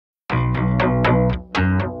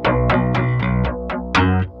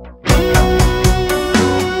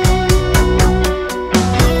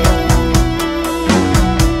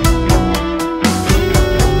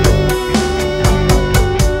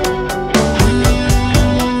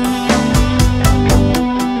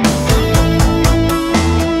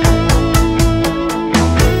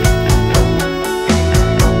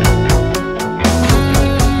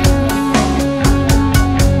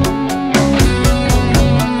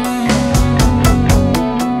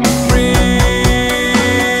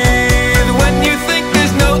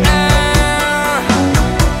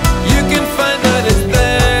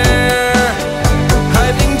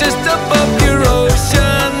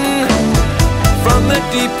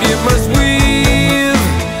deep you must weave.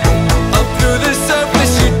 Up through the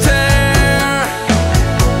surface you tear.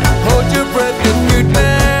 Hold your breath if you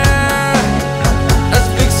dare.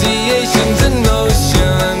 Asphyxiation's an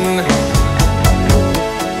ocean.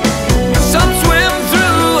 Some swim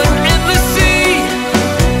through an endless sea,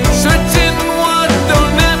 searching what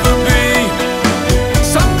they'll never be.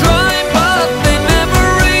 Some climb but they never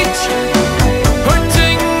reach,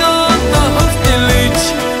 hurting on the hooks they leech.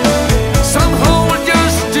 Some hold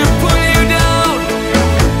just to pull you down,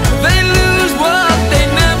 they lose what they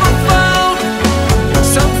never found.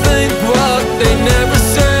 Some think what they never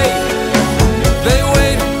say, they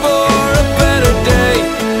wait for a better day.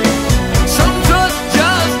 Some trust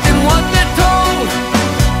just in what they're told,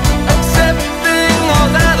 accepting all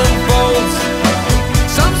that unfolds.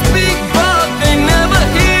 Some speak but they never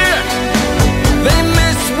hear, they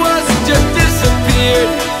miss what's just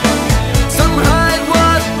disappeared. Some hide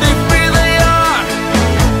what they feel they are,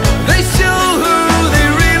 they show who they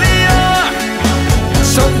really are.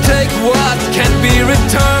 Some take what can't be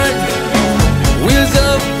returned, wheels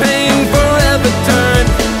of pain forever turn.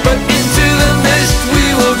 But into the mist we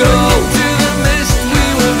will go, into the mist we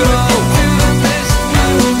will go, into the mist we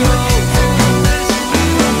will go,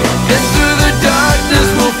 into the darkness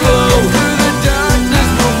we'll flow, through the darkness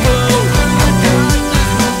we'll flow.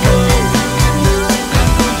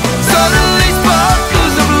 Suddenly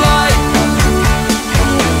sparkles of light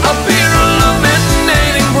appear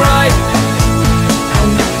illuminating bright,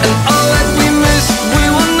 and all that we missed we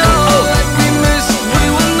will know, all that we missed we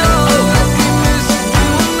will know, all that we missed we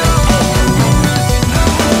will know.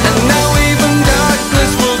 And now even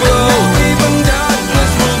darkness will glow, even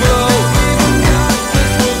darkness will glow, even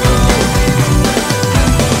darkness will glow.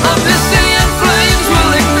 Omniscient flames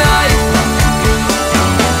will ignite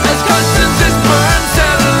as consciences burn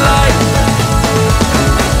satellite,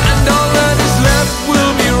 and all that is left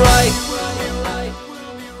will be right.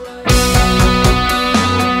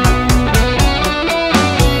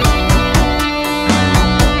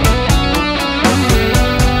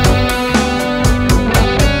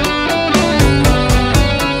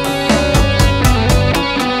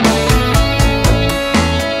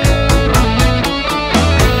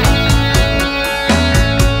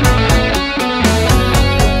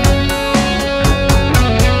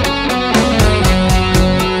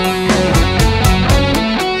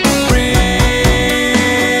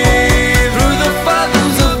 Breathe through the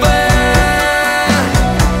fathoms of air,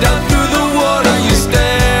 down through the water you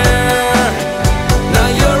stare. Now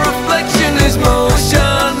your reflection is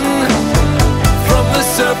motion, from the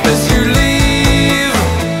surface